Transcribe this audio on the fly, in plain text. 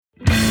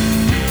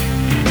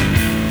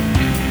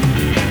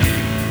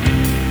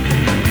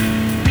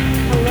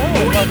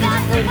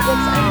Food Fix.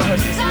 I'm your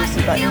hostess,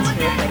 Lucy Buttons,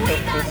 here with my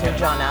co-producer,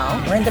 John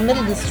L. We're in the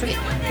middle of the street.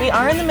 We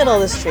are in the middle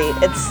of the street.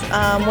 It's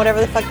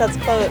whatever the fuck that's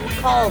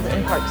called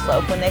in Park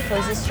Slope when they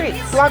close the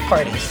streets. Block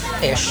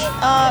parties-ish.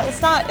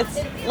 It's not.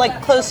 It's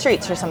like closed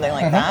streets or something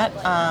like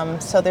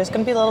that. So there's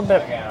going to be a little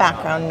bit of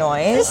background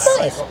noise.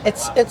 It's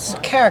nice. It's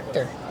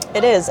character.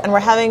 It is. And we're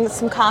having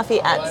some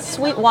coffee at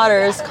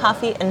Sweetwater's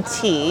Coffee and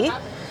Tea.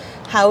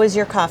 How is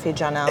your coffee,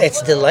 John L?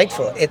 It's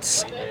delightful.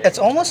 It's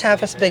almost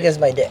half as big as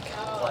my dick.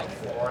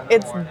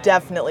 It's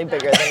definitely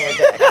bigger than your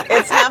dick.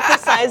 It's half the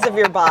size of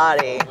your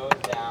body.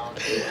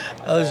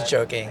 I was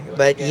joking,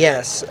 but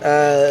yes,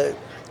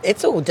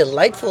 it's a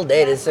delightful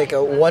day. It's like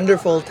a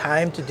wonderful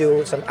time to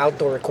do some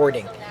outdoor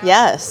recording.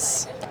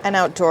 Yes, and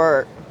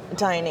outdoor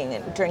dining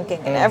and drinking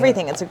and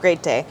everything. It's a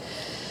great day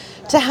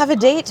to have a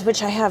date,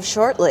 which I have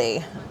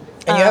shortly.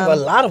 And you have a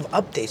lot of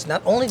updates.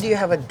 Not only do you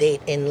have a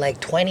date in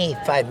like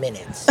 25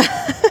 minutes,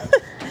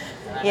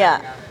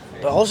 Yeah.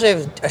 but also you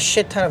have a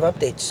shit ton of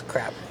updates.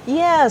 Crap.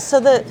 Yeah,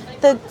 so the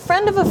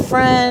friend of a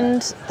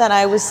friend that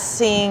I was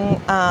seeing,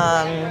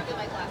 that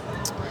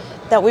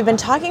we've been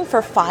talking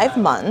for 5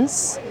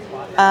 months,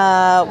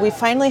 we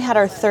finally had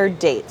our third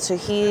date. So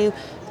he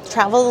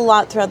traveled a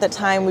lot throughout that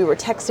time. We were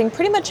texting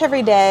pretty much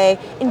every day,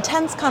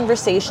 intense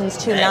conversations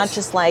too, not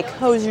just like,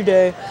 how was your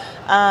day?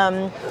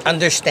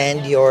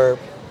 Understand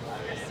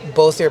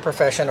both your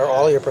profession or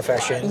all your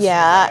professions.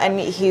 Yeah, and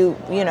he,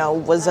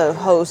 was a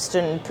host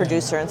and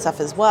producer and stuff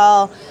as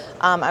well.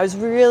 I was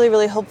really,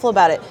 really hopeful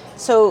about it.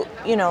 So,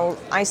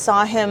 I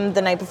saw him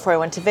the night before I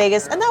went to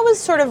Vegas, and that was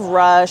sort of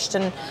rushed,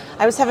 and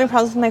I was having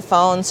problems with my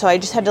phone, so I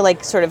just had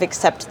to, sort of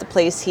accept the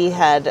place he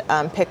had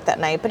picked that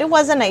night. But it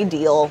wasn't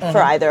ideal for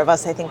either of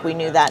us. I think we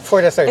knew that.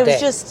 For the third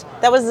date. It was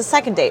that was the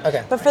second date.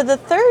 Okay. But for the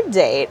third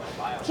date,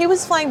 he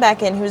was flying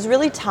back in. He was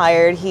really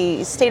tired.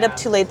 He stayed up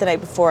too late the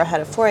night before.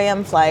 Had a 4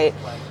 a.m. flight.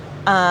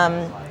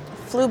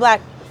 Flew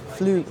back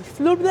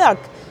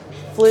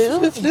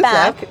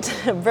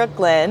to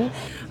Brooklyn.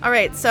 All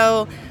right,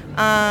 so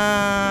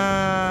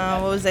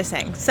what was I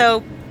saying?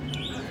 So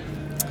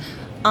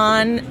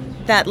on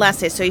that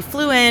last day, so he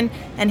flew in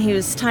and he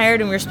was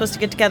tired, and we were supposed to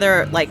get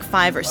together at like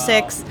 5 or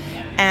 6,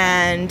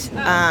 and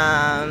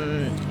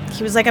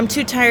he was like, I'm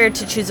too tired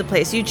to choose a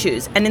place, you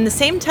choose. And in the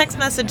same text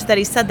message that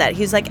he said that,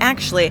 he's like,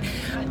 actually,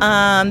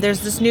 there's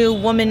this new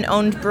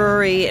woman-owned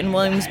brewery in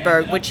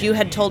Williamsburg, which you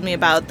had told me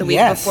about the week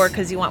before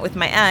because you went with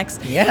my ex.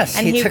 Yes,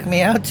 and he took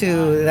me out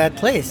to that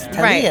place,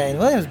 Talia in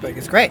Williamsburg.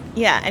 It's great.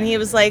 Yeah, and he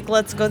was like,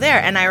 let's go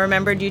there. And I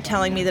remembered you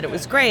telling me that it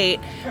was great,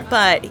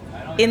 but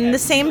in the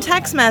same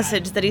text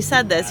message that he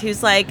said this, he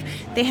was like,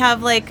 they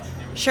have like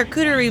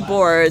charcuterie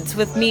boards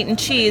with meat and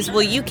cheese.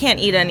 Well, you can't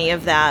eat any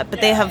of that, but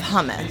they have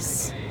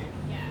hummus.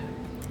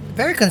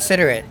 Very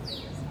considerate.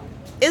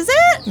 Is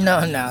it?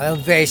 No,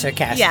 very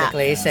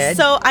sarcastically said.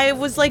 So I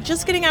was like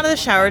just getting out of the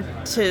shower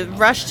to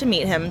rush to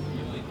meet him,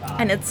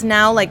 and it's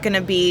now like going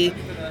to be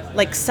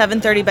like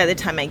 7:30 by the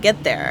time I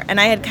get there. And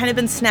I had kind of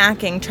been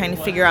snacking, trying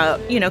to figure out,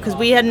 because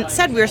we hadn't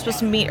said we were supposed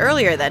to meet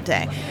earlier that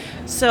day.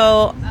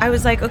 So I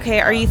was like,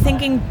 okay, are you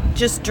thinking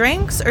just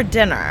drinks or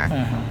dinner?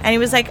 And he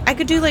was like, I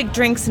could do like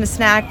drinks and a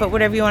snack, but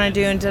whatever you want to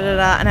do, and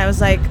da-da-da. And I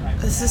was like,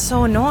 this is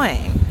so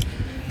annoying.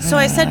 So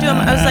I said to him,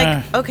 I was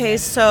like, okay,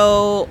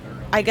 so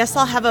I guess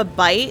I'll have a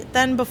bite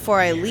then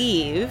before I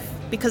leave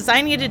because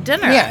I needed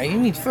dinner. Yeah, you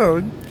need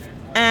food.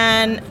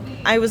 And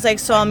I was like,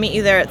 so I'll meet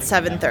you there at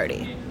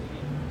 7:30.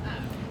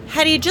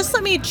 Had he just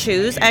let me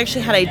choose, I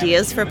actually had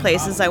ideas for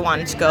places I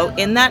wanted to go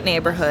in that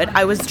neighborhood.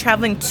 I was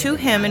traveling to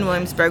him in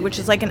Williamsburg, which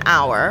is like an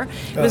hour.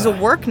 It was a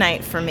work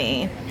night for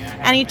me.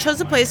 And he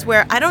chose a place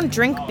where I don't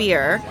drink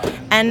beer,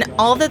 and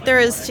all that there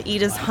is to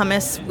eat is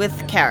hummus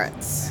with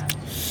carrots.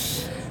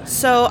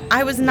 So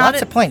I was not...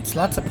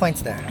 Lots of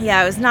points there. Yeah,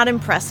 I was not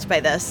impressed by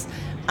this.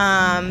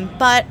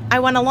 But I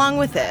went along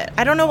with it.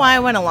 I don't know why I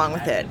went along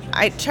with it.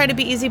 I try to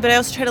be easy, but I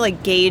also try to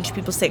gauge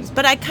people's things.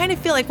 But I kind of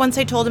feel like once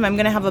I told him I'm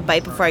going to have a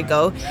bite before I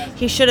go,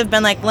 he should have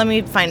been like, let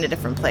me find a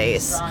different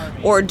place.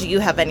 Or do you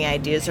have any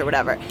ideas or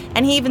whatever?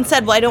 And he even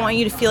said, well, I don't want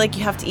you to feel like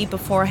you have to eat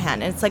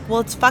beforehand. And it's like,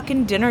 well, it's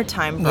fucking dinner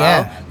time, bro.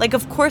 Yeah.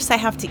 Of course I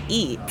have to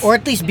eat. Or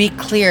at least be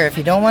clear. If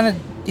you don't want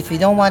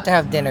to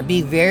have dinner,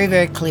 be very,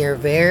 very clear,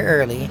 very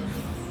early.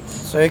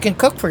 So you can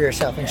cook for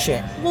yourself and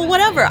shit. Well,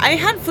 whatever. I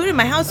had food in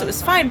my house. It was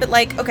fine. But,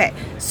 okay,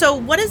 so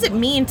what does it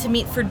mean to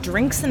meet for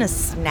drinks and a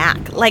snack?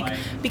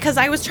 Because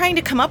I was trying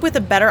to come up with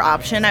a better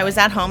option. I was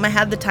at home. I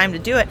had the time to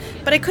do it.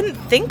 But I couldn't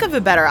think of a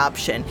better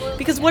option.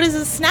 Because what is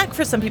a snack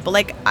for some people?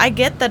 I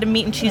get that a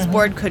meat and cheese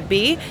board could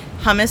be.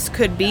 Hummus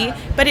could be.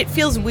 But it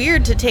feels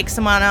weird to take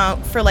someone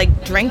out for,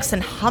 drinks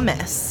and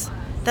hummus.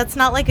 That's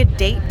not like a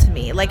date to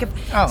me.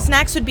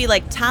 Snacks would be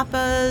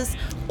tapas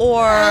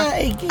or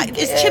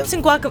is chips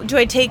and guacamole. Do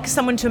I take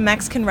someone to a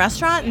Mexican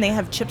restaurant and they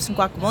have chips and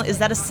guacamole? Is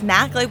that a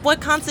snack?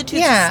 What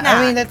constitutes a snack? Yeah,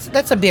 I mean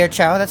that's a beer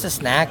chow. That's a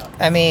snack.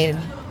 I mean,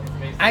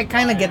 I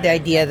kind of get the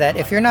idea that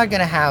if you're not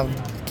gonna have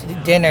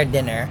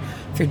dinner,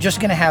 if you're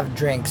just gonna have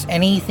drinks,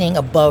 anything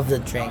above the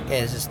drink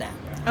is a snack.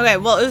 Okay,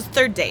 well it was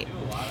third date,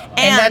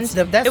 and that's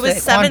it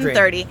was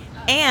 7:30,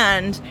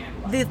 and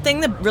the thing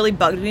that really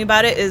bugged me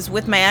about it is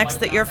with my ex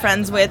that you're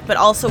friends with, but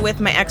also with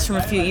my ex from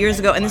a few years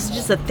ago, and this is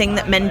just a thing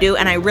that men do,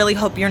 and I really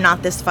hope you're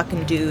not this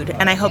fucking dude,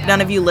 and I hope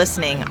none of you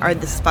listening are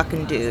this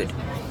fucking dude.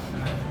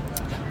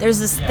 There's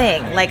this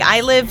thing, like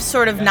I live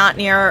sort of not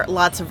near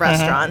lots of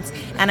restaurants,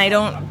 and I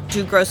don't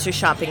do grocery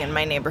shopping in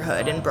my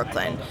neighborhood in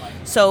Brooklyn.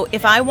 So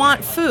if I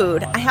want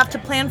food, I have to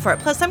plan for it.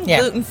 Plus I'm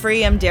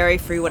gluten-free, I'm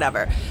dairy-free,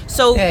 whatever.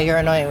 So yeah, you're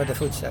annoying with the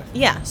food stuff.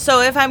 Yeah,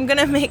 so if I'm going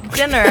to make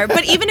dinner,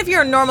 but even if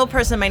you're a normal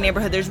person in my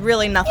neighborhood, there's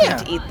really nothing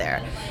to eat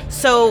there.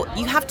 So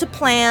you have to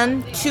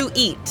plan to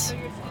eat.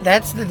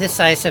 That's the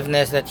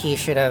decisiveness that he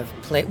should have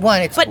played.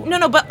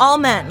 But all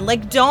men,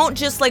 like, don't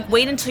just like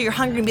wait until you're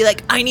hungry and be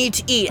like, I need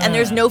to eat, and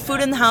there's no food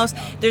in the house,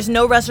 there's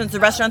no restaurants, the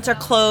restaurants are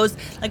closed,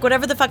 like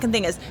whatever the fucking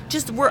thing is.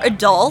 Just we're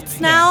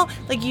adults now.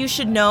 Like you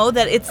should know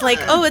that it's like,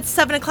 oh, it's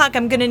 7:00,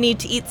 I'm gonna need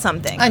to eat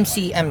something. I'm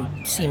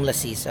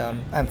seamlessy, so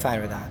I'm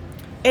fine with that.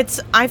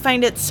 I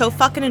find it so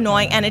fucking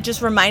annoying, and it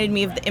just reminded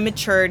me of the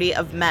immaturity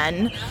of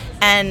men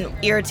and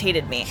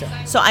irritated me. Sure.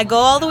 So I go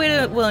all the way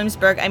to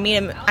Williamsburg. I meet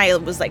him. I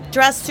was like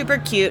dressed super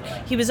cute.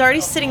 He was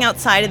already sitting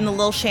outside in the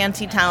little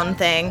shanty town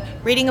thing,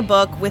 reading a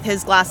book with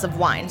his glass of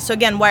wine. So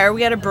again, why are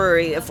we at a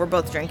brewery if we're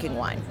both drinking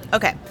wine?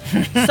 Okay.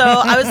 So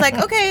I was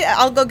like, okay,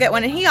 I'll go get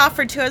one. And he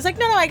offered to. I was like,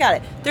 no, I got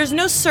it. There's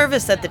no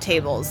service at the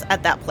tables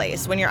at that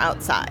place when you're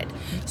outside.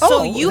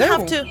 So you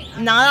have to,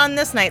 not on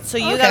this night. So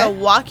you got to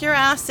walk your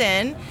ass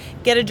in,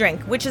 get a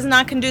drink, which is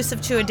not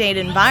conducive to a date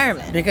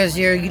environment. Because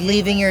you're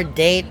leaving your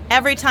date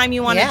every time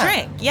you want to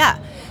drink. Yeah.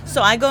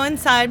 So I go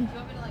inside,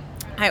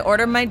 I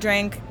order my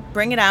drink,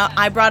 bring it out.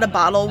 I brought a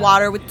bottle of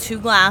water with 2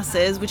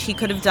 glasses, which he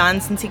could have done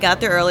since he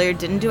got there earlier.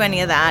 Didn't do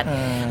any of that.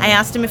 I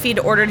asked him if he'd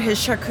ordered his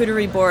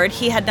charcuterie board.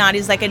 He had not.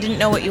 He's like, I didn't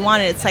know what you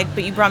wanted. It's like,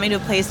 but you brought me to a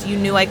place you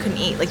knew I couldn't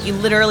eat. Like, you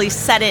literally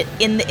said it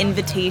in the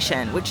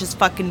invitation, which is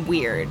fucking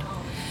weird.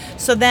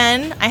 So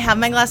then I have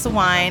my glass of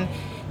wine.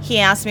 He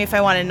asked me if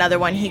I wanted another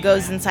one. He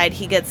goes inside.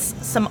 He gets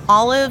some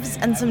olives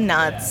and some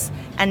nuts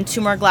and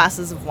 2 more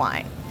glasses of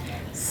wine.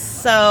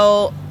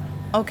 So,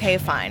 okay,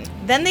 fine.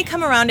 Then they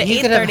come around at 8:30.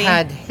 You could have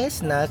had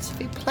his nuts if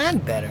he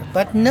planned better.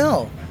 But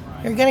no.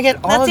 You're going to get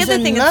olives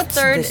and nuts this time. That's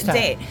the other thing. It's third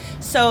date.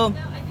 So,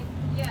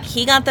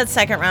 he got that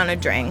second round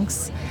of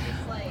drinks.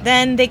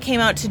 Then they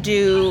came out to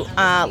do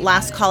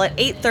last call at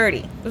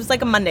 8:30. It was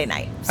like a Monday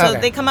night. So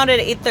they come out at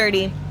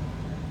 8:30.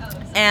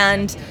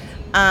 And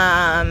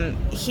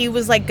he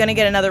was like gonna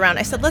get another round.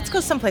 I said, let's go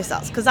someplace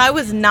else, because I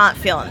was not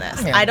feeling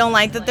this. I don't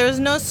like that there's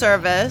no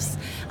service.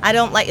 I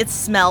don't like it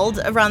smelled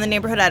around the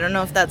neighborhood. I don't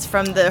know if that's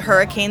from the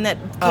hurricane that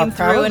came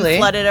through and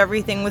flooded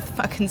everything with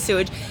fucking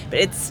sewage, but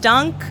it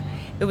stunk.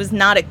 It was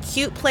not a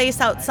cute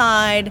place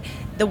outside.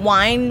 The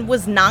wine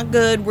was not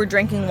good. We're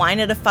drinking wine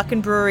at a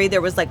fucking brewery. There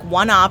was like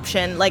one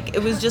option. Like,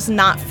 it was just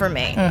not for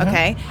me.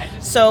 Okay,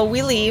 so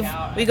we leave.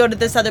 We go to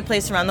this other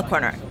place around the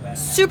corner.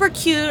 Super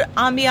cute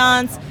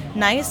ambiance,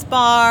 nice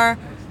bar,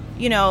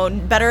 you know,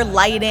 better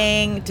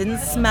lighting, didn't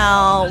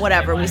smell,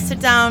 whatever. We sit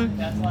down,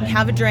 we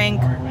have a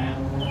drink,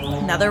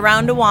 another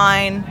round of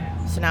wine.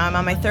 So now I'm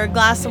on my 3rd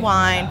glass of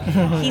wine.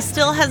 He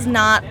still has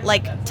not,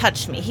 like,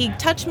 touched me. He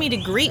touched me to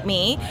greet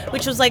me,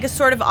 which was like a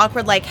sort of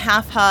awkward, like,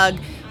 half hug,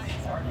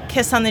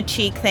 kiss on the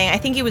cheek thing. I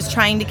think he was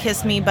trying to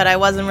kiss me, but I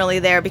wasn't really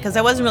there because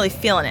I wasn't really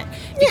feeling it.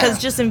 Because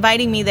just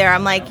inviting me there,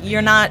 I'm like,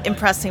 you're not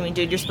impressing me,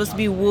 dude. You're supposed to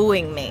be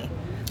wooing me.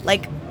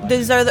 Like,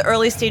 these are the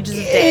early stages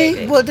of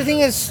dating. Well, the thing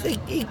is,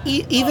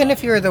 even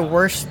if you're the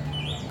worst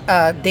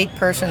date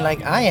person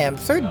like I am,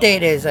 3rd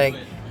date is like,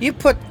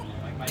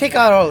 take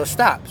out all the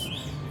stops.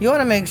 You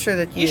want to make sure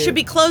that you should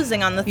be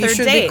closing on the 3rd date. You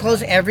should be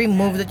closing. Every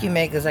move that you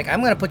make is like,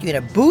 I'm going to put you in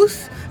a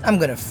booth. I'm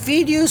going to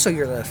feed you so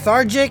you're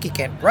lethargic. You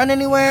can't run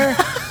anywhere.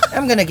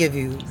 I'm going to give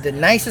you the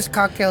nicest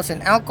cocktails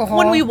and alcohol.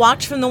 When we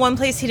walked from the one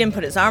place, he didn't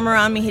put his arm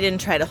around me. He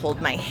didn't try to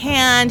hold my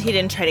hand. He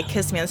didn't try to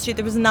kiss me on the street.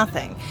 There was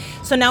nothing.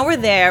 So now we're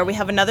there. We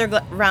have another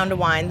round of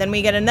wine. Then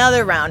we get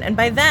another round. And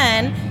by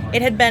then,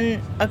 it had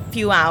been a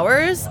few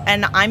hours.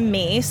 And I'm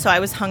me, so I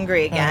was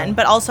hungry again.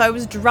 But also, I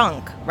was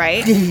drunk,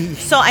 right?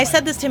 So I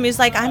said this to him. He was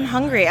like, I'm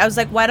hungry. I was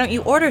like, why don't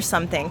you order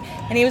something?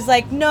 And he was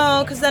like,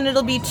 no, because then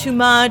it'll be too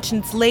much.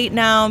 And it's late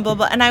now, and blah,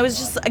 blah. And I was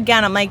just,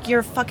 again, I'm like, you're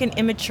a fucking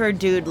immature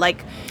dude.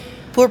 Like,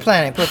 Poor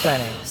planning.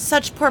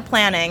 Such poor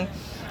planning.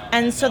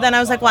 And so then I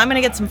was like, well, I'm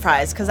going to get some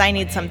fries because I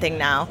need something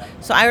now.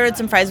 So I ordered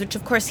some fries, which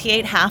of course he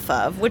ate half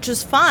of, which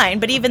was fine.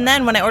 But even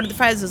then, when I ordered the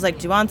fries, I was like,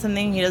 do you want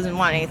something? He doesn't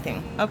want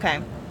anything.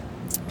 Okay.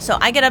 So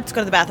I get up to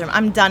go to the bathroom.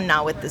 I'm done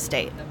now with this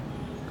date.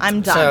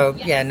 I'm done. So,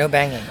 yeah, no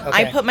banging.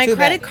 Okay. I put my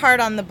credit card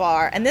on the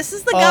bar, and this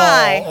is the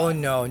guy. Oh,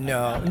 no.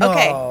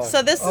 Okay,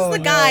 so this is the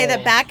guy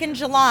that back in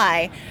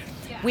July,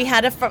 we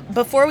had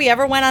before we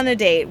ever went on a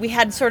date, we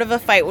had sort of a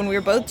fight when we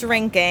were both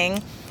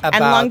drinking and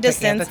long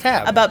distance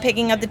about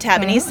picking up the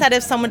tab. And he said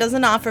if someone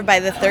doesn't offer by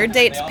the 3rd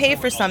date to pay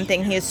for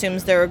something, he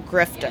assumes they're a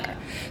grifter.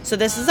 So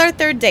this is our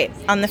 3rd date.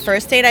 On the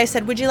 1st date, I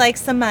said, would you like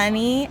some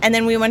money? And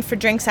then we went for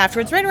drinks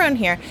afterwards, right around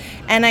here.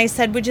 And I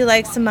said, would you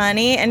like some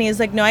money? And he was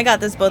like, no, I got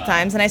this both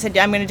times. And I said,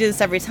 yeah, I'm going to do this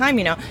every time,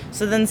 you know.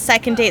 So then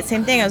 2nd date,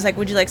 same thing. I was like,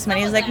 would you like some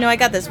money? He was like, no, I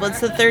got this. Well,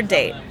 it's the 3rd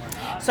date.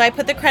 So I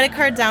put the credit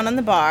card down on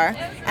the bar,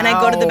 and and I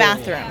go to the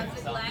bathroom.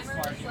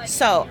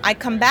 So I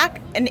come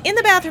back, and in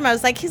the bathroom, I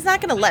was like, he's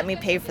not going to let me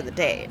pay for the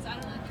date.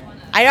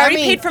 I already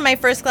paid for my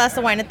first glass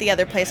of wine at the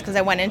other place because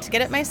I went in to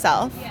get it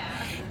myself.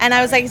 And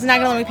I was like, he's not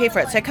going to let me pay for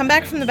it. So I come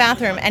back from the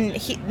bathroom, and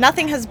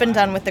nothing has been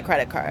done with the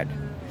credit card.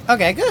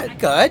 Okay,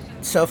 good.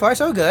 So far,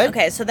 so good.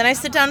 Okay, so then I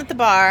sit down at the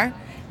bar,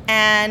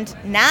 and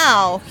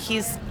now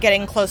he's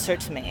getting closer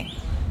to me.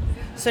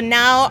 So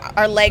now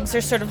our legs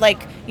are sort of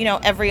like,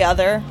 every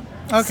other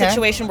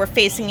situation. We're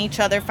facing each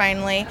other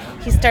finally.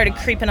 He started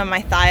creeping on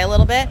my thigh a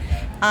little bit,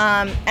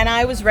 and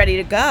I was ready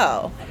to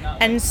go.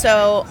 And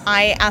so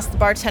I asked the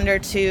bartender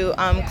to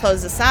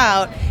close us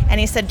out, and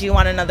he said, do you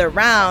want another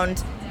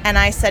round? And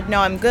I said,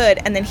 no, I'm good.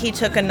 And then he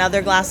took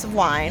another glass of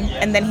wine,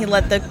 and then he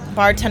let the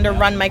bartender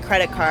run my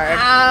credit card.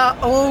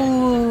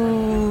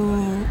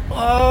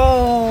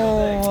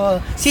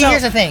 See,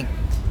 here's the thing.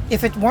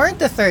 If it weren't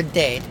the third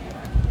date,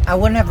 I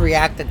wouldn't have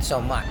reacted so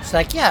much.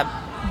 Like, yeah,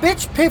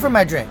 bitch, pay for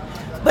my drink.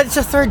 But it's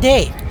a third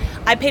date.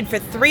 I paid for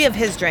 3 of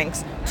his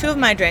drinks, 2 of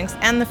my drinks,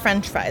 and the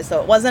French fries.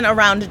 So it wasn't a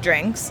round of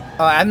drinks.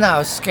 Oh, I'm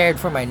now scared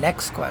for my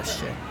next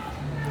question.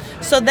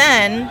 So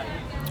then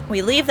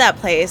we leave that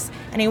place,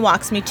 and he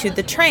walks me to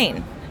the train,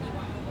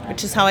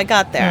 which is how I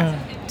got there,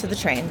 to the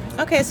train.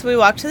 Okay, so we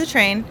walk to the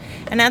train,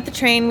 and at the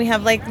train we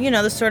have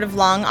the sort of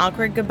long,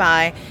 awkward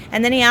goodbye,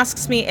 and then he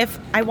asks me if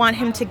I want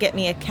him to get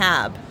me a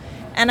cab.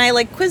 And I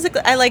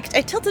quizzically, I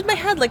tilted my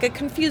head like a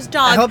confused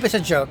dog. I hope it's a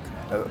joke.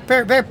 A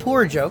very, very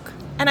poor joke.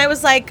 And I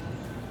was like,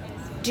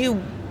 do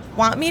you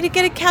want me to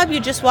get a cab? You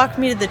just walked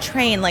me to the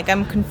train.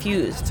 I'm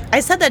confused. I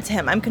said that to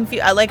him. I'm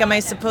confused. Am I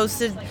supposed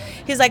to?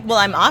 He's like, well,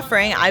 I'm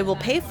offering. I will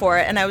pay for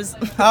it. And I was,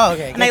 oh,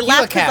 okay. And I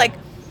laughed because,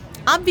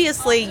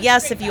 obviously,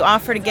 yes, if you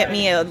offer to get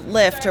me a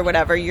lift or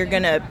whatever, you're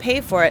going to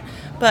pay for it.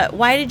 But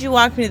why did you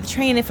walk me to the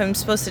train if I'm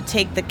supposed to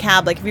take the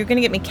cab? If you're going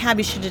to get me a cab,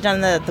 you should have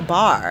done that at the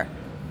bar.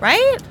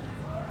 Right?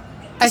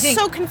 It's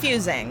so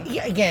confusing.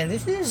 Yeah, again,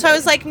 this is... So I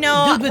was like,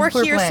 no, we're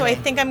here, planning. so I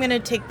think I'm going to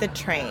take the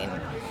train.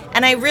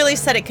 And I really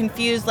said it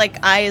confused,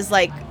 eyes,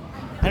 I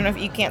don't know if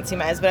you can't see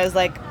my eyes, but I was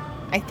like,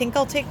 I think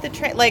I'll take the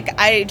train.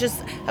 I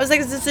was like,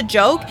 is this a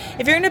joke?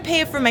 If you're going to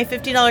pay for my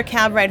 $50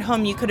 cab ride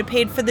home, you could have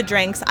paid for the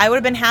drinks. I would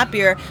have been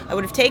happier. I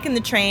would have taken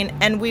the train,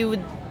 and we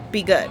would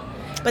be good.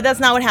 But that's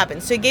not what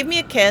happened. So he gave me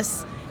a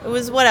kiss. It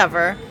was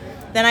whatever.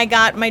 Then I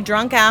got my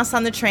drunk ass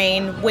on the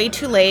train way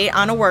too late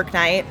on a work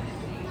night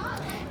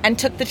and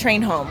took the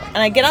train home. And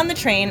I get on the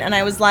train, and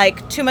I was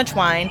like, too much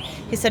wine.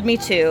 He said, me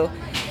too.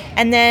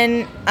 And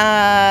then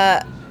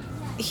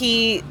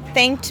he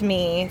thanked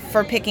me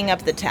for picking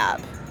up the tab.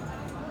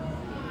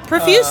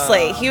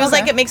 Profusely. He was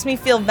like, it makes me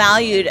feel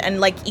valued and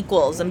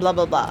equals and blah,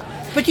 blah, blah.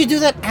 But you do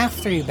that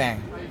after you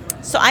bang.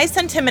 So I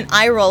sent him an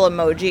eye roll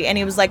emoji, and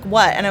he was like,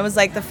 what? And I was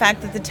like, the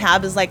fact that the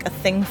tab is a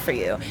thing for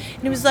you.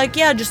 And he was like,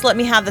 yeah, just let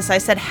me have this. I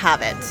said,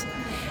 have it.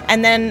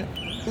 And then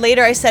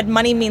later I said,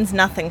 money means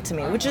nothing to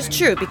me, which is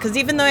true, because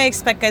even though I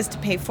expect guys to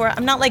pay for it,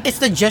 I'm not it's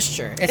the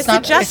gesture. It's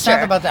not the gesture. It's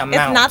not about the amount.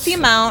 It's not the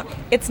amount.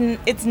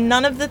 It's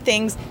none of the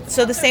things.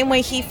 So the same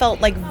way he felt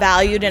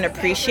valued and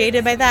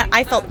appreciated by that,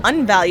 I felt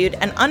unvalued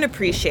and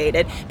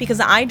unappreciated because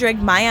I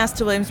dragged my ass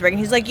to Williamsburg, and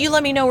he's like, you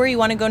let me know where you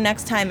want to go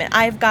next time, and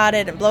I've got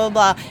it, and blah,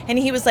 blah, blah. And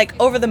he was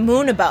over the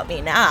moon about me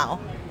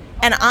now.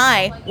 And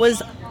I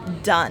was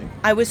done.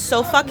 I was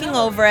so fucking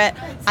over it.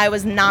 I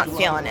was not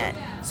feeling it.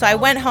 So I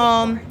went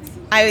home.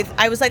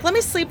 I was like, let me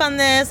sleep on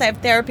this. I have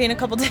therapy in a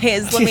couple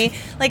days. Let me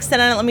sit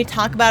on it. Let me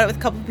talk about it with a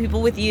couple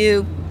people with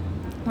you.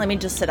 Let me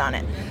just sit on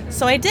it.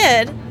 So I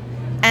did.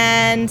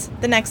 And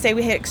the next day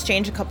we had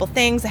exchanged a couple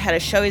things. I had a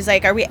show. He's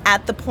like, are we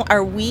at the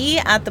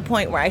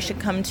point where I should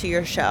come to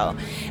your show?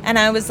 And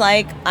I was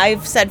like,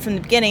 I've said from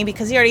the beginning,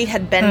 because he already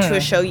had been to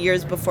a show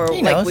years before,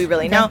 we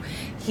really know.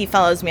 He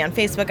follows me on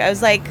Facebook. I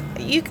was like,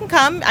 you can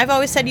come. I've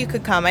always said you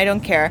could come. I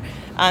don't care,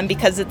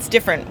 because it's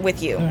different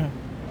with you.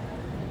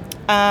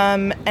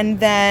 And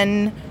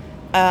then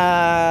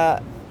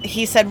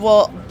he said,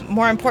 well,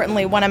 more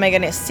importantly, when am I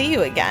going to see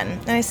you again?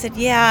 And I said,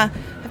 yeah,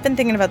 I've been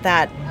thinking about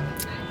that.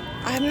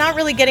 I'm not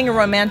really getting a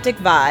romantic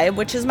vibe,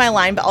 which is my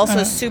line, but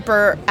also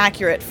super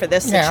accurate for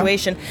this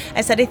situation. Yeah.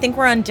 I said, I think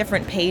we're on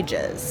different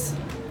pages.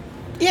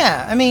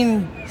 Yeah, I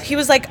mean... He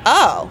was like,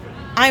 oh,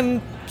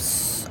 I'm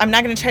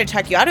not going to try to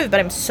talk you out of it, but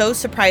I'm so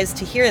surprised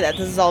to hear that.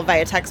 This is all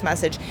via text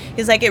message.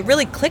 He's like, it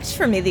really clicked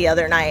for me the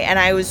other night, and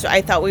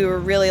I thought we were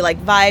really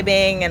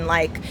vibing, and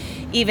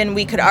even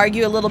we could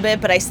argue a little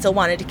bit, but I still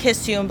wanted to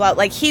kiss you and blah.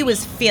 He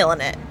was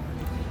feeling it.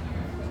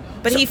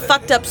 But he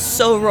fucked up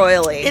so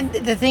royally.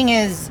 The thing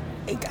is,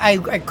 I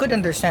could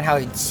understand how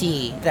he'd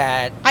see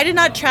that. I did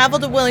not travel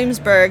to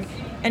Williamsburg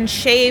and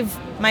shave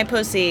my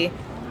pussy.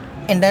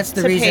 And that's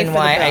the reason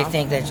why I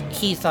think that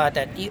he thought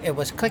that it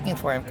was clicking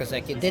for him, because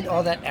you did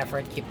all that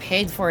effort, you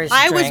paid for his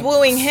drinks. I was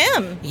wooing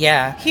him.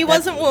 Yeah. He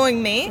wasn't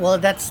wooing me. Well,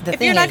 that's the thing.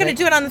 If you're not going to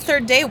do it on the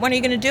third date, when are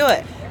you going to do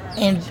it?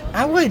 And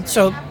I would,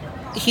 so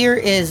here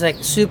is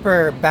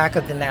super back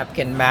of the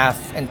napkin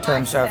math in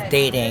terms of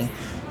dating.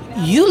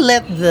 You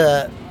let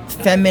the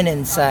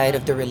feminine side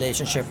of the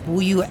relationship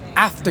woo you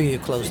after you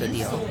close the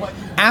deal,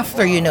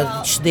 after you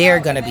know they're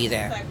going to be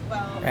there,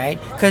 right?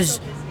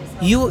 Because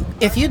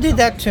if you did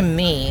that to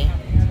me,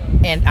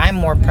 and I'm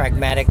more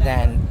pragmatic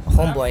than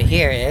homeboy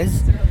here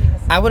is,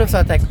 I would have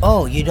thought like,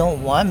 oh, you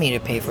don't want me to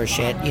pay for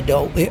shit. You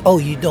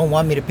don't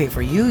want me to pay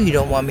for you. You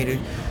don't want me to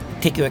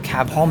take you a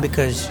cab home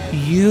because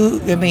you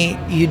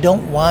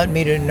don't want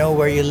me to know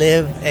where you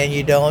live, and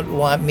you don't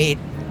want me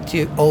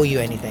to owe you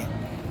anything.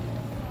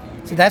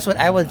 So that's what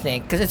I would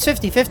think, because it's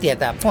 50-50 at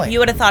that point. You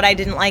would have thought I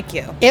didn't like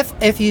you.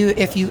 If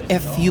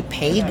you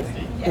paid,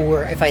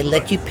 or if I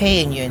let you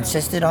pay and you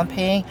insisted on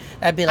paying,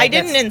 I'd be like, I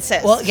didn't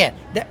insist. Well, again,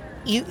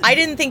 I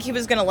didn't think he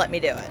was going to let me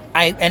do it.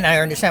 I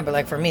understand, but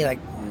like for me, like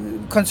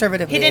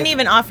conservatively, He didn't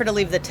even offer to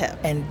leave the tip.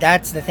 and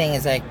that's the thing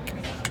is like,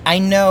 I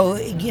know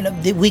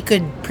we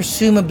could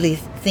presumably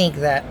think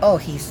that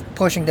he's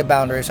pushing the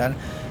boundaries on.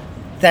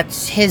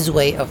 That's his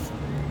way of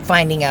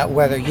finding out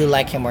whether you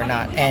like him or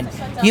not, and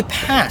you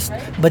passed.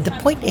 But the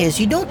point is,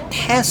 you don't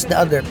test the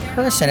other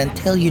person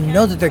until you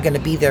know that they're going to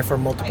be there for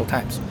multiple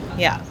times.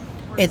 Yeah.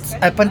 It's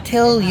up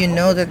until you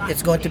know that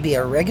it's going to be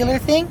a regular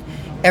thing.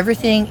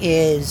 Everything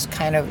is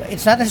kind of,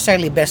 it's not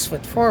necessarily best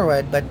foot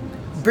forward, but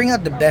bring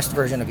out the best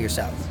version of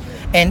yourself.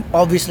 And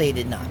obviously he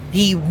did not.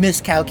 He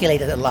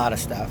miscalculated a lot of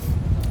stuff.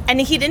 And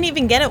he didn't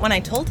even get it when I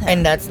told him.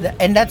 And that's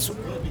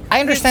I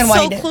understand He's why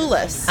so he did,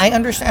 clueless. I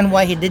understand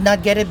why he did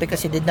not get it,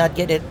 because he did not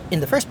get it in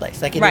the first place.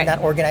 Like he Right. did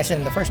not organize it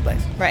in the first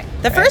place. Right.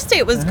 The first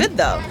date was good,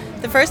 though.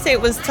 The first date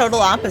was total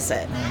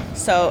opposite.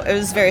 So it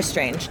was very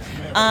strange.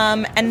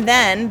 And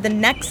then the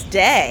next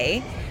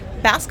day,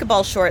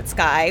 basketball shorts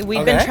guy,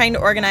 we'd been Okay. trying to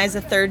organize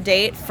a third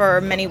date for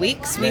many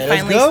weeks. We Let's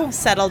finally go.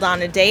 settled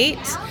on a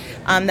date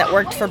that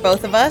worked for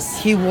both of us.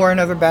 He wore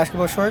another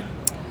basketball short.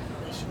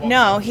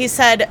 No, he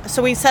said,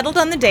 so we settled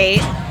on the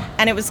date,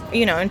 and it was,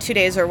 in 2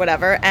 days or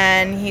whatever,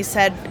 and he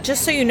said,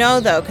 just so you know,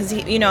 though, because,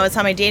 it's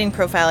on my dating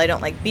profile, I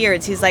don't like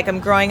beards. He's like, I'm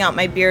growing out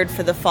my beard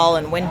for the fall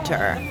and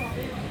winter.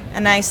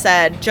 And I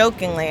said,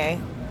 jokingly,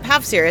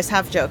 half serious,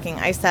 half joking,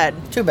 I said,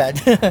 Too bad.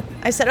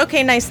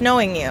 okay, nice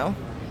knowing you.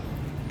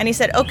 And he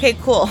said, okay,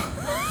 cool.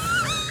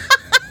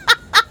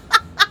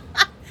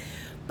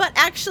 But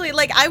actually,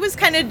 like, I was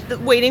kind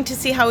of waiting to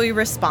see how he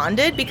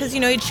responded because,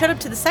 he'd showed up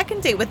to the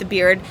second date with a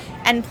beard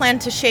and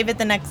planned to shave it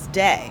the next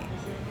day.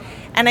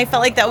 And I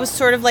felt like that was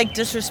sort of, like,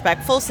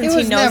 disrespectful since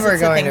he knows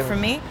it's a thing for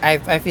me.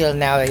 I feel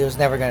now that he was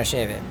never going to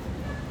shave it.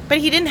 But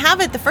he didn't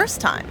have it the first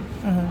time.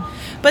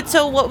 Mm-hmm. But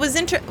so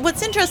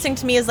what's interesting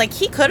to me is, like,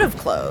 he could have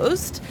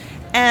closed,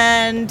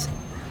 and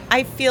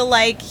I feel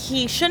like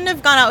he shouldn't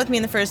have gone out with me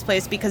in the first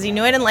place because he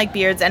knew I didn't like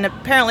beards, and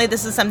apparently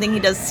this is something he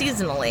does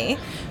seasonally,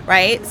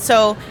 right?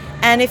 So,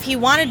 and if he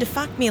wanted to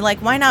fuck me, like,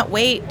 why not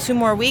wait 2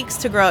 more weeks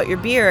to grow out your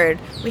beard?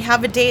 We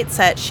have a date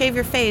set, shave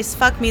your face,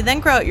 fuck me, then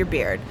grow out your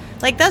beard.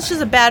 Like, that's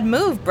just a bad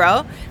move,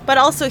 bro. But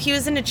also, he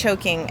was into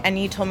choking, and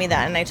he told me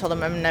that, and I told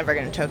him I'm never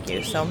going to choke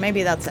you, so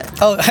maybe that's it.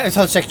 Oh, I thought it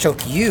was like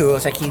choke you. It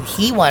was like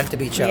he wanted to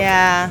be choked.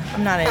 Yeah,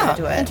 I'm not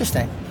into it.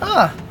 Interesting.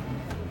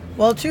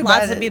 Well, too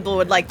Lots bad. of people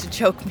would like to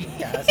choke me.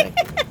 Yeah, it's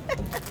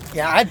like,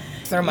 I'd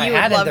throw my You would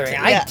hat in love the to, ring.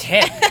 yeah. I'd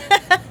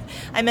tip.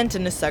 I meant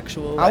in a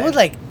sexual way. I would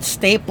like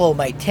staple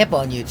my tip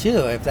on you too,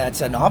 if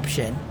that's an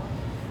option.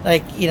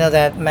 Like,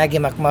 that Maggie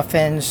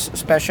McMuffin's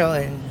special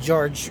and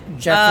George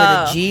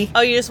Jeff with a G.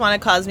 Oh, you just want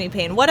to cause me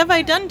pain. What have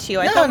I done to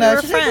you? I thought we were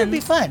it's just like, it'd be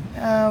friends.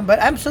 fun.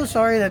 But I'm so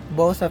sorry that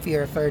both of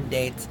your third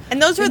dates.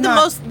 And those were did the not-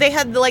 most, they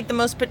had the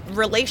most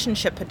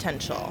relationship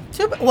potential.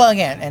 Well,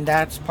 again, and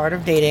that's part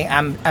of dating.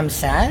 I'm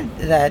sad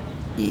that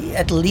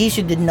at least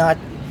they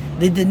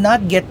did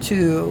not get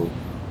to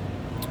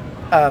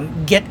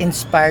get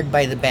inspired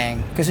by the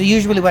bang. Because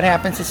usually what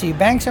happens is you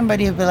bang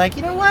somebody, you'll be like,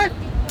 you know what?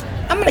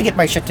 I'm going to get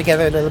my shit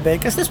together a little bit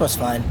because this was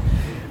fun.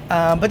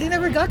 But they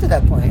never got to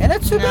that point. And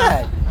that's too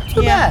bad.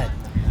 Too bad.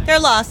 They're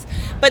lost.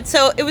 But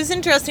so it was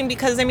interesting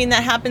because,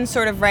 that happened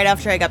sort of right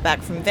after I got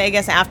back from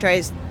Vegas, after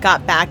I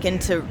got back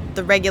into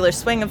the regular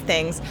swing of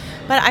things.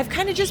 But I've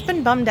kind of just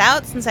been bummed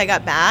out since I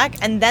got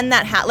back. And then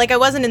that, I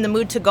wasn't in the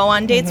mood to go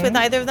on dates with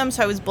either of them,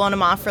 so I was blowing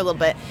them off for a little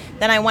bit.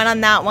 Then I went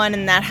on that one,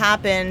 and that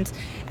happened.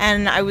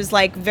 And I was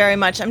like, very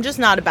much, I'm just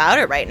not about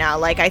it right now.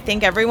 Like, I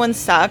think everyone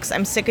sucks.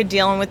 I'm sick of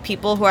dealing with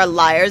people who are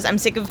liars. I'm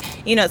sick of,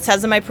 it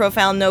says in my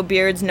profile, no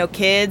beards, no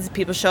kids.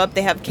 People show up,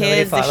 they have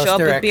kids, they show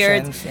up with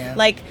beards. Yeah.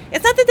 Like,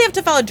 it's not that they have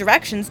to follow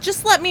directions.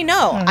 Just let me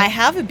know. I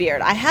have a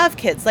beard. I have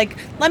kids. Like,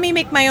 let me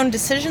make my own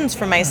decisions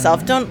for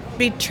myself. Don't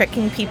be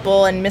tricking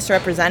people and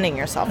misrepresenting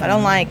yourself. I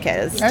don't like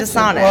it. It's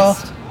dishonest. Well,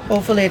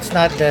 hopefully it's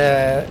not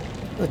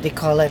what they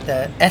call it,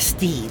 the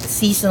ST, the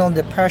seasonal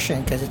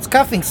depression, because it's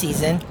cuffing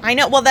season. I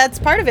know. Well, that's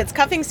part of it. It's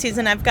cuffing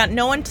season. I've got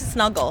no one to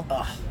snuggle.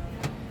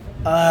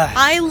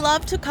 I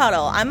love to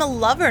cuddle. I'm a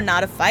lover,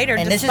 not a fighter,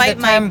 And this is despite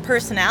the my time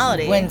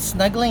personality. when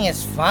snuggling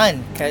is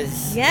fun,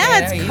 because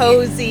it's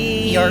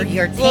cozy. Your a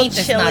little taint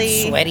is not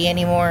chilly. sweaty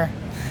anymore.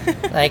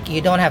 Like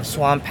you don't have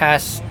swamp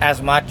pass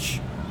as much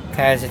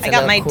because it's I a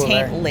got little my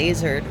cooler. taint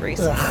lasered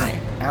recently. Ugh,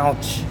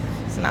 ouch!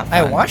 It's not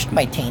I fun. washed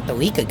my taint a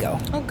week ago.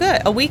 Oh,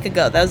 good. A week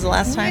ago. That was the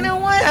last time. You know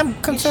what? I'm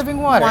conserving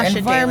water, Wash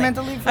it daily.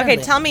 environmentally friendly.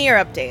 Okay, tell me your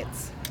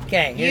updates.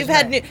 Okay. You've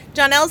had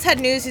John L's had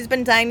news he's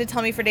been dying to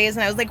tell me for days,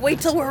 and I was like,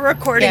 wait till we're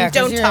recording. 'cause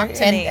Don't talk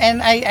to me.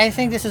 And I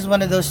think this is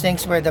one of those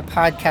things where the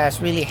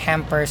podcast really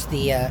hampers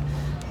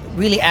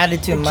really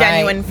added to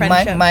genuine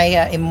friendship.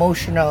 my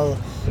emotional.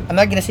 I'm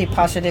not gonna say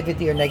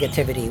positivity or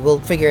negativity. We'll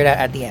figure it out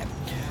at the end.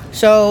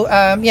 So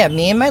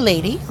me and my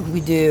lady,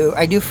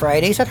 I do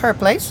Fridays at her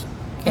place.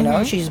 You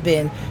know, she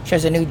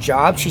has a new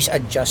job. She's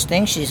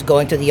adjusting. She's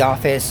going to the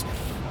office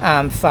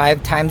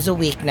 5 times a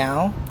week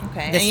now.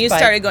 Okay, and you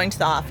started going to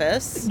the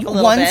office a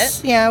little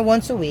bit. Yeah,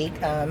 once a week.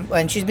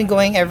 And she's been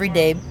going every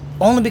day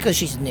only because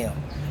she's new.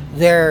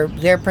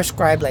 They're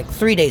prescribed like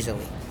 3 days a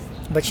week.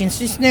 But since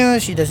she's new,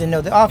 she doesn't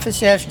know the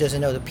office yet. She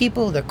doesn't know the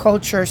people, the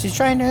culture. She's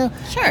trying to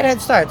get a head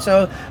start.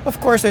 So,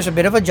 of course, there's a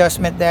bit of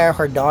adjustment there.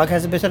 Her dog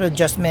has a bit of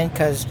adjustment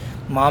because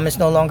mom is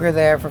no longer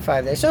there for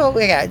 5 days. So,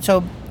 yeah.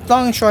 So,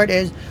 long and short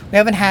is we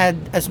haven't had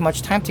as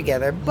much time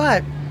together.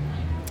 But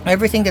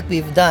everything that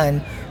we've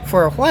done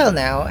for a while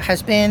now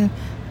has been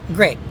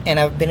great. And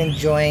I've been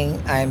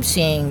enjoying, I'm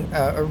seeing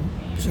a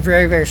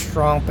very, very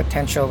strong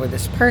potential with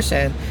this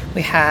person.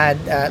 We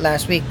had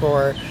last week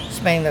for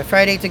spending the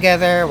Friday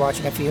together,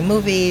 watching a few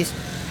movies,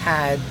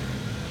 had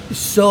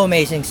so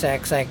amazing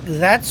sex. Like,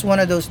 that's one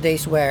of those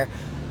days where,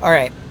 all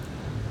right,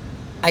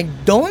 I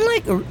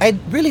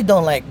really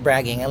don't like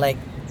bragging. I like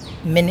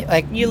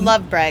You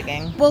love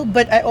bragging. Well,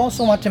 but I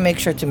also want to make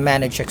sure to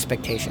manage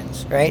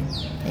expectations, right?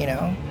 You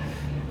know,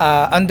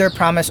 under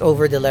promise,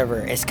 over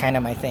deliver is kind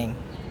of my thing.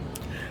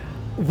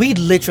 We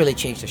literally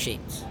changed the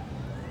sheets.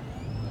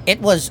 It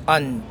was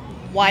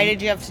Why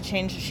did you have to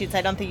change the sheets?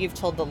 I don't think you've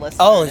told the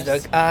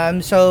listeners.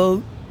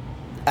 So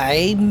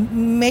I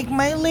make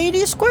my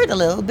lady squirt a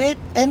little bit,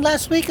 and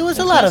last week it was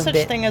a lot of such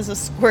bit. thing as a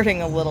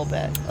squirting a little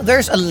bit.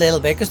 There's a little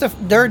bit because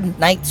there are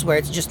nights where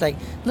it's just like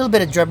a little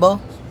bit of dribble,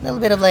 a little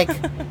bit of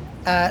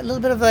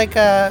like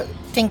a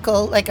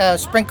tinkle, like a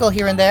sprinkle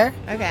here and there.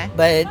 Okay.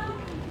 But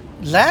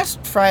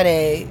last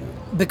Friday,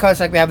 because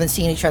like we haven't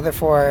seen each other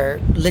for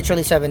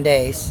literally 7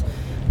 days.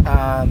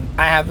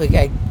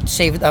 I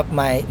saved up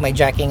my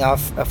jacking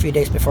off a few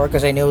days before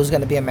because I knew it was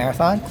going to be a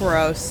marathon.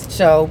 Gross.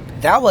 So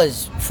that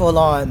was full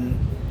on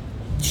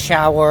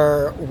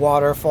shower,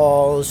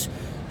 waterfalls,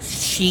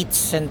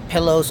 sheets and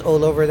pillows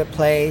all over the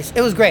place.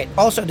 It was great.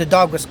 Also, the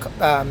dog was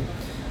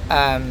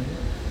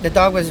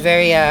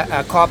very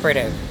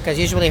cooperative because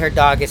usually her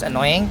dog is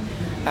annoying,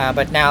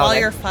 but now while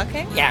you're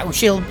fucking,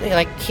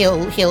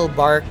 he'll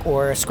bark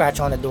or scratch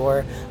on the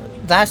door.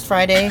 Last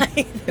Friday,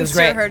 it was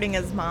great. Hurting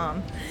his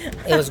mom.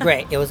 It was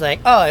great. It was like,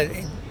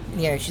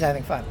 she's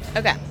having fun.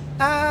 Okay.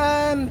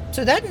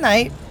 So that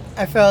night,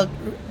 I felt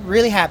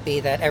really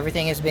happy that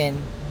everything has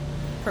been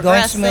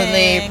going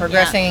smoothly,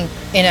 progressing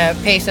in a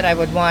pace that I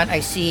would want. I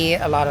see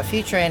a lot of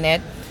future in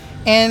it.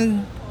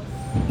 And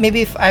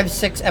maybe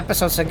 5-6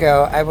 episodes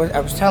ago, I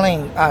was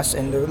telling us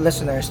and the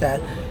listeners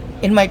that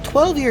in my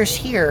 12 years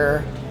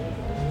here,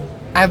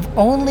 I've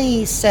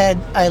only said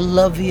I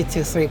love you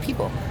to 3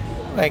 people.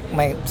 Like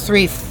my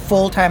 3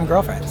 full-time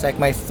girlfriends, like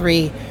my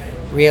 3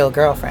 real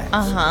girlfriends.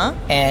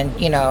 And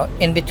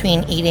in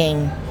between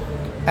eating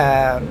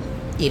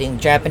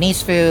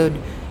Japanese food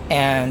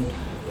and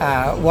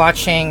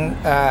watching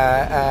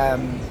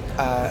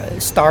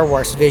Star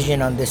Wars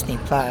Vision on Disney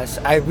Plus,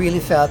 I really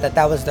felt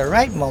that was the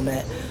right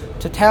moment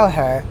to tell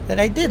her that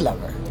I did love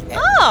her.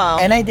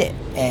 And I did.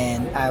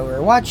 And we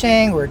were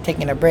watching, we were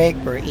taking a break,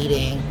 we were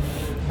eating.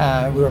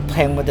 We were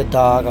playing with the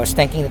dog. I was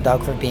thanking the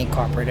dog for being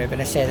cooperative.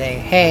 And I said,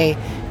 hey,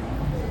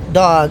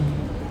 dog,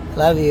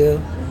 love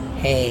you.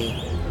 Hey,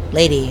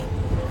 lady,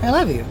 I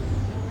love you.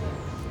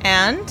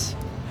 And?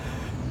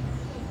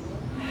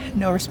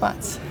 No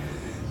response.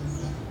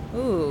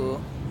 Ooh.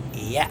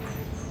 Yeah.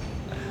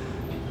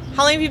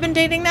 How long have you been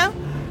dating now?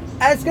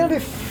 It's going to be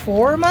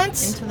 4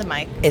 months. Into the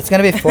mic. It's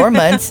going to be 4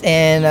 months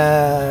in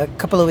a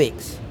couple of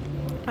weeks.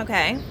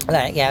 Okay.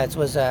 Yeah, it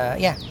was,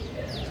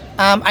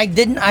 I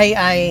didn't.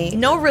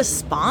 No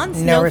response.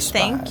 No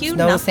response. Thank you.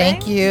 No, nothing?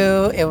 thank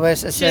you. It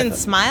was. She didn't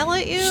smile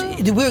at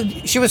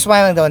you. She was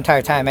smiling the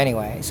entire time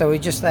anyway. So we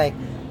just I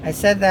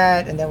said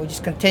that, and then we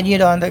just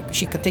continued on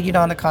She continued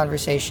on the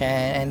conversation,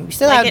 and we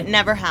still it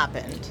never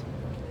happened.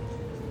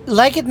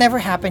 Like it never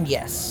happened,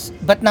 yes,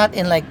 but not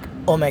in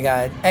oh my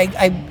god.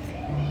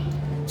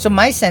 So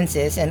my sense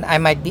is, and I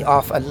might be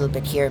off a little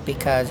bit here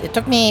because it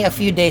took me a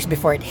few days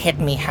before it hit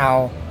me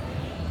how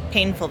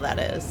painful that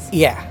is.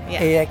 Yeah.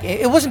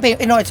 It wasn't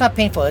painful. No, it's not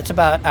painful. It's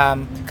about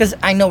because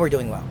I know we're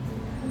doing well.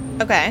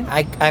 Okay.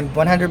 I'm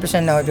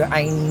 100% know.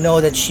 I know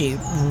that she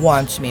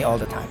wants me all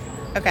the time.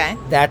 Okay.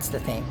 That's the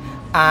thing.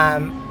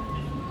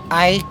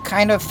 I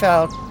kind of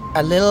felt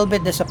a little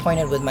bit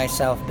disappointed with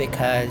myself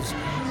because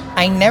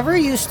I never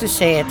used to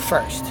say it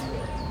first.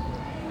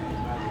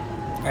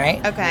 Right?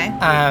 Okay.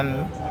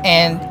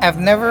 And I've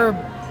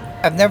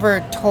never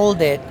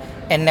told it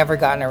and never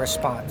gotten a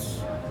response.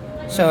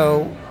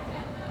 So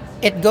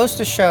it goes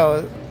to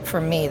show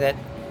for me that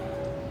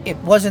it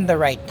wasn't the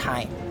right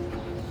time.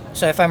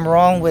 So if I'm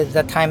wrong with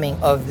the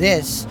timing of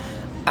this,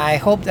 I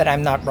hope that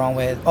I'm not wrong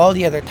with all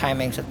the other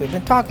timings that we've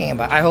been talking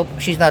about. I hope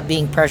she's not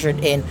being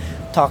pressured in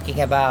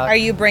talking about. Are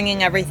you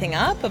bringing everything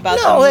up about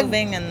No, the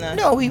moving and the?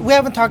 No, we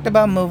haven't talked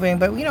about moving,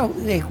 but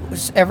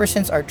ever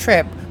since our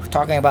trip, we're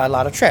talking about a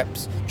lot of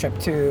trips. Trip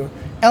to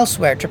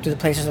elsewhere, trip to the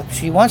places that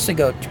she wants to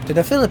go, trip to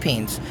the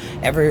Philippines.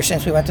 Ever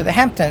since we went to the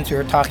Hamptons, we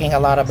were talking a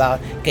lot about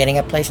getting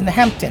a place in the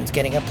Hamptons,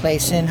 getting a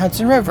place in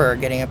Hudson River,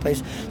 getting a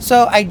place.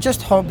 So I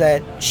just hope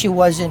that she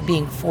wasn't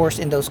being forced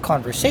in those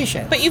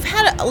conversations. But you've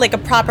had a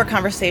proper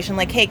conversation,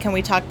 like, hey, can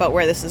we talk about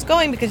where this is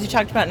going? Because you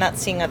talked about not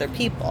seeing other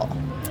people.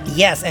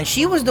 Yes, and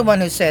she was the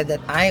one who said that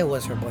I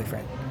was her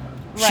boyfriend.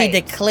 She Right.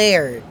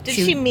 declared. Did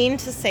she mean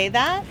to say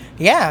that?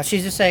 Yeah,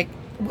 she's just like,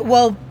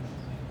 well,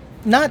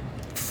 not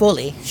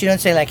fully. She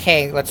didn't say like,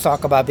 hey, let's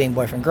talk about being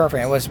boyfriend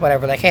girlfriend. It was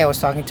whatever. Like, hey, I was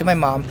talking to my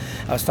mom.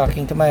 I was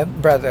talking to my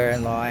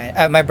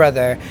brother-in-law, my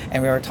brother,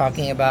 and we were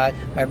talking about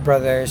my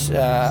brother's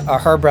or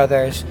her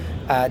brother's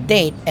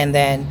date. And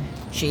then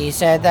she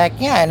said that,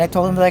 yeah, and I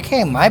told him like,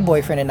 hey, my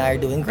boyfriend and I are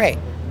doing great.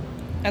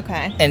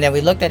 Okay. And then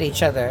we looked at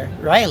each other,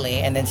 Riley,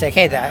 and then said,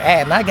 hey,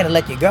 I'm not gonna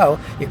let you go.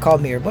 You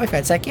called me your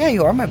boyfriend. It's like, yeah,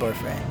 you are my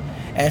boyfriend.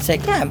 And it's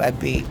like, yeah, I'd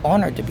be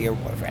honored to be your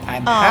boyfriend.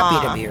 I'm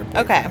happy to be your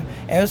boyfriend. Okay.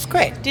 And it was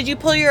great. Did you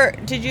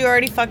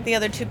already fuck the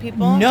other two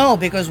people? No,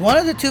 because one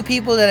of the two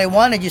people that I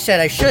wanted, you said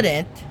I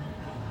shouldn't.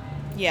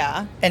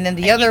 Yeah. And then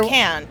the And other you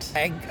can't.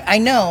 I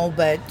know,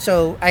 but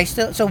so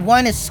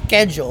one is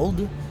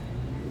scheduled.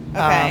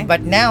 Okay.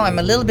 But now I'm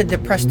a little bit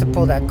depressed to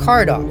pull that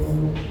card off.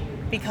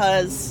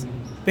 Because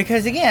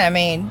Because again, I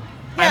mean,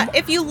 yeah,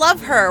 if you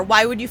love her,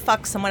 why would you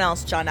fuck someone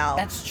else, Jonelle?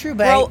 that's true,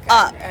 but Grow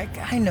up.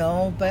 I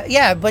know, but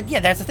yeah,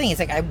 that's the thing. It's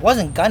like I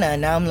wasn't gonna,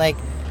 and now I'm like,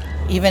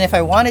 even if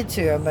I wanted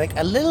to, I'm like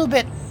a little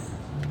bit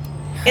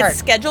hurt. It's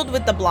scheduled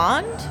with the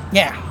blonde?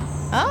 Yeah,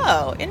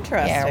 Oh,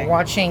 interesting. yeah.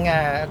 Watching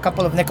a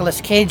couple of Nicolas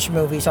Cage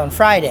movies on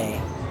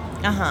Friday.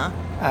 Uh-huh.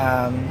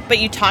 Um, But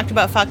you talked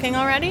about fucking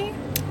already?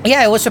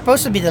 yeah, it was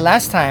supposed to be the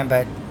last time,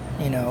 but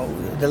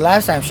the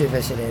last time she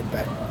visited,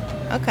 but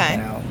Okay.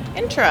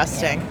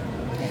 Interesting.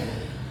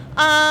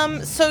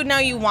 So now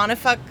you want to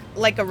fuck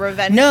like a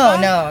revenge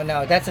fuck?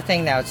 No. That's the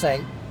thing now. It's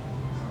like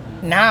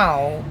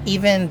now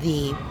even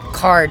the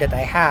card that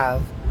I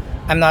have,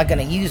 I'm not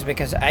gonna use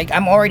because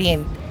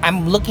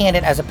I'm looking at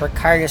it as a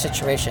precarious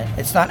situation.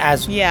 It's not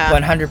as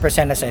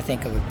 100% as I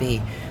think it would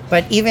be.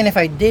 But even if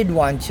I did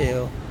want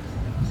to,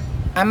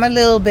 I'm a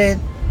little bit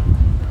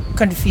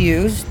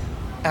confused,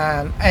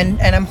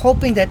 and I'm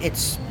hoping that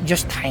it's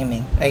just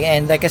timing.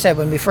 And like I said,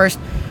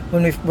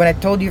 when I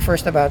told you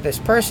first about this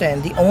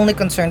person, the only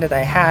concern that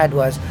I had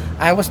was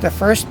I was the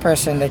first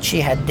person that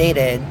she had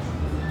dated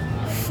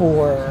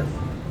for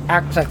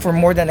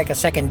more than like a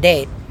second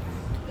date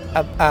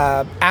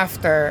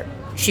after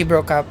she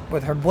broke up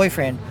with her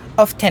boyfriend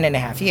of 10 and a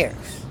half years.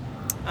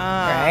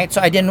 Right?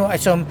 So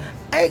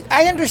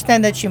I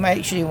understand that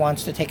she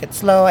wants to take it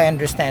slow. I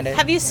understand it.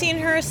 Have you seen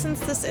her since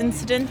this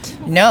incident?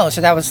 No,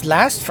 so that was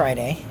last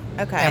Friday.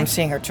 Okay. I'm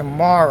seeing her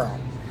tomorrow.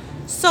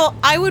 So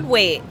I would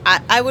wait.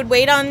 I would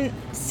wait on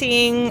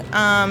seeing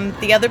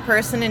the other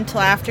person until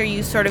after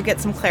you sort of get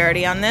some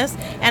clarity on this.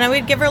 And I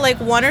would give her like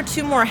one or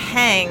two more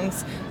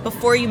hangs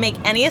before you make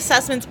any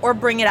assessments or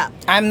bring it up.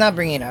 I'm not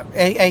bringing it up.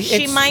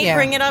 She might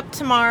bring it up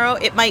tomorrow.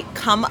 It might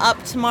come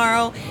up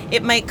tomorrow.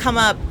 It might come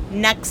up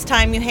next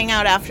time you hang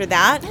out after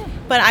that.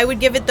 But I would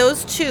give it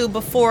those two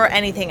before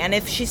anything. And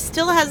if she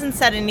still hasn't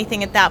said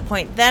anything at that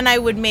point, then I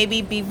would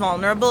maybe be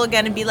vulnerable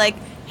again and be like,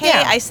 hey,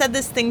 I said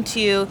this thing to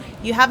you.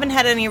 You haven't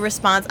had any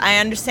response. I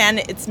understand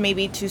it's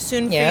maybe too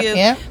soon for you.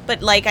 Yeah.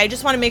 But, like, I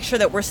just want to make sure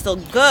that we're still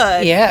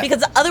good. Yeah.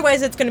 Because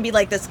otherwise it's going to be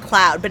like this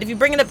cloud. But if you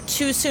bring it up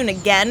too soon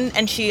again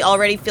and she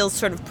already feels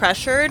sort of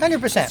pressured,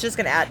 100%. it's just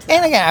going to add to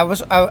And that.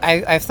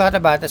 again, I've thought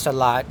about this a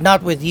lot.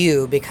 Not with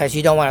you because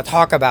you don't want to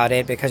talk about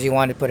it because you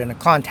want to put in a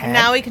contact.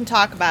 Now we can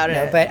talk about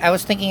it. But I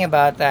was thinking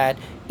about that.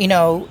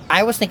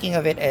 I was thinking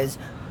of it as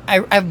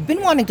I've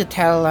been wanting to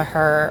tell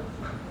her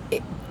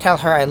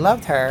I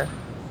loved her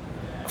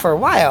for a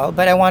while,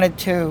 but I wanted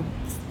to,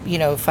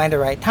 find the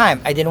right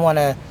time. I didn't want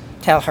to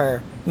tell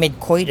her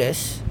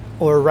mid-coitus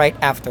or right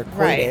after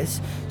coitus.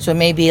 Right. So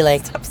maybe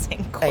Stop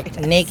saying coitus.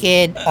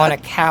 naked on a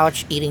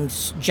couch eating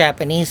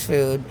Japanese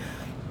food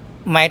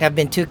might have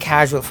been too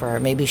casual for her.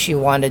 Maybe she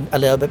wanted a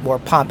little bit more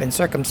pomp and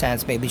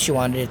circumstance. Maybe she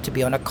wanted it to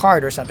be on a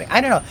card or something.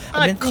 I don't know.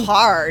 On a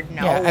card,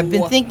 no. Yeah, I've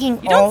been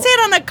thinking. You don't say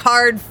it on a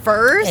card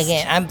first.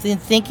 Again, I've been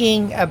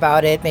thinking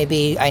about it.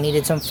 Maybe I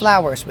needed some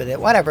flowers with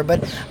it, whatever.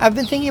 But I've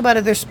been thinking about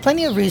it. There's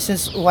plenty of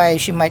reasons why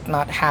she might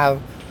not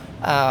have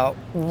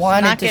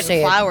wanted not to getting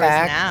say flowers it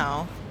back.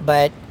 now.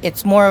 But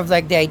it's more of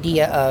like the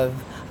idea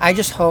of I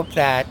just hope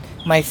that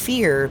my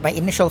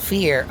initial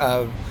fear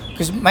of.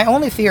 Because my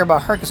only fear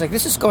about her is like,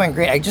 this is going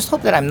great. I just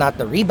hope that I'm not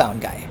the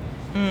rebound guy.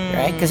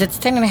 Right? Because it's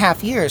 10 and a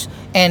half years.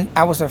 And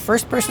I was the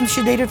first person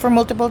she dated for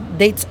multiple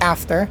dates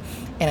after.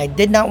 And I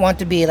did not want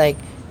to be like,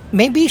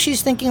 maybe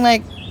she's thinking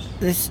like,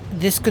 this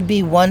could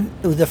be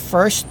the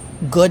first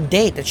good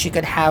date that she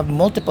could have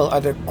multiple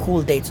other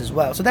cool dates as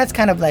well. So that's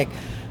kind of like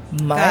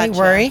my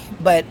worry.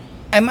 But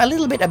I'm a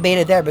little bit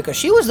abated there because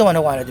she was the one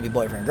who wanted to be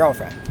boyfriend,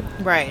 girlfriend.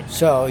 Right.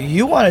 So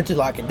you wanted to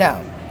lock it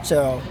down.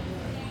 So...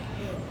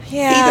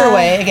 Yeah. Either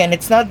way, again,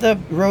 it's not the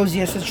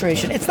rosiest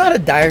situation. It's not a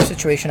dire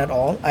situation at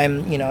all.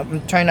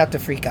 I'm trying not to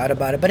freak out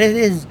about it, but it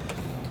is.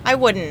 I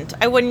wouldn't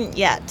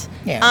yet.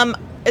 Yeah.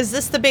 Is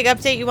this the big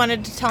update you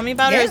wanted to tell me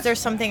about, or Yeah. is there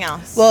something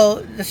else?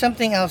 Well, there's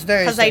something else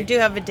there. Because I do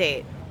have a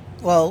date.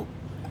 Well,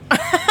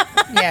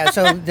 yeah.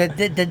 So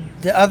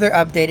the other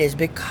update is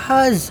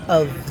because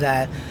of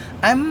that,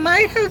 I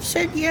might have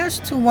said yes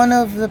to one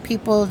of the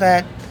people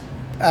that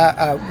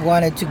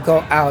wanted to go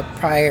out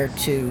prior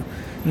to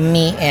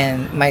me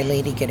and my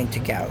lady getting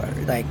together.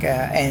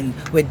 And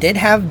we did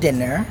have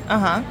dinner.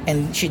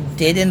 And she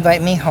did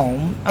invite me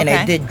home, and I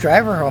Okay. did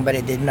drive her home, but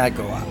I did not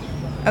go out.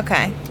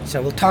 Okay.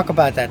 So we'll talk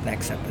about that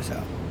next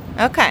episode.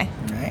 Okay.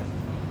 Right?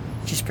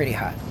 She's pretty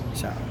hot.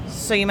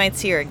 So you might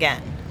see her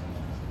again.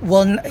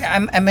 Well,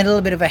 I'm in a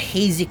little bit of a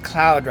hazy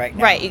cloud right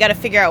now. Right. You got to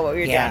figure out what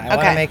you're Yeah, doing. I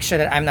Okay. want to make sure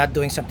that I'm not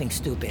doing something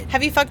stupid.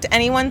 Have you fucked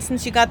anyone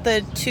since you got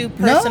the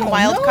 2-person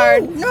wild no,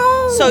 card?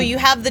 No. So you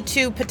have the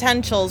 2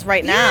 potentials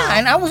right now. Yeah,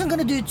 and I wasn't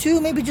gonna do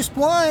 2, maybe just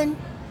 1.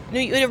 No,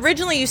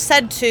 originally you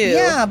said 2.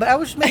 Yeah, but I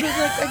was maybe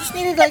I just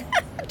needed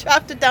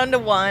Dropped it down to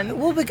 1.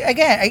 well,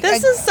 again,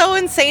 This is so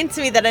insane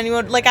to me that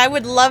anyone, I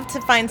would love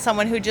to find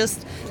someone who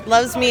just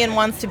loves me and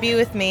wants to be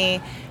with me,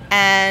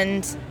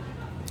 and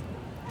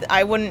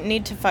I wouldn't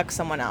need to fuck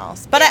someone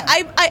else. But Yeah.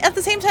 I at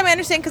the same time, I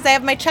understand because I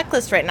have my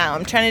checklist right now.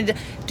 I'm trying to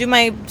do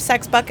my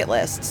sex bucket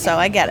list, so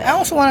I get it. I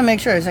also want to make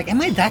sure it's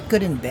am I that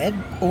good in bed,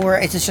 or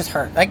is it just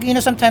her?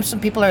 Sometimes some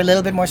people are a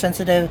little bit more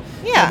sensitive,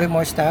 a Yeah. little bit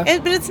more stuff.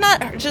 But it's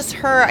not just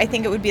her. I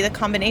think it would be the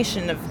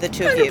combination of the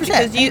two of you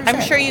 100%, because I'm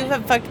 100%. sure you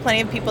have fucked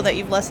plenty of people that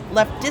you've left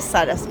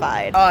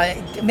dissatisfied.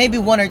 Maybe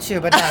 1 or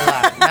 2, but not a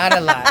lot. Not a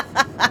lot.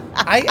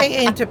 I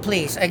aim to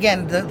please.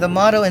 Again, the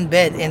motto in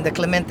bed, in the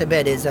Clemente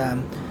bed, is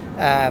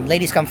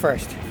ladies come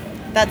first.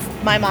 That's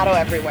my motto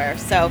everywhere.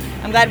 So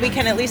I'm glad we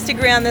can at least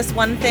agree on this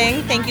one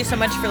thing. Thank you so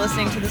much for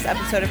listening to this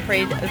episode of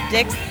Parade of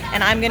Dicks,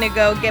 and I'm gonna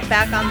go get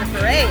back on the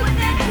parade.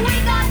 We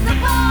got the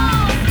ball.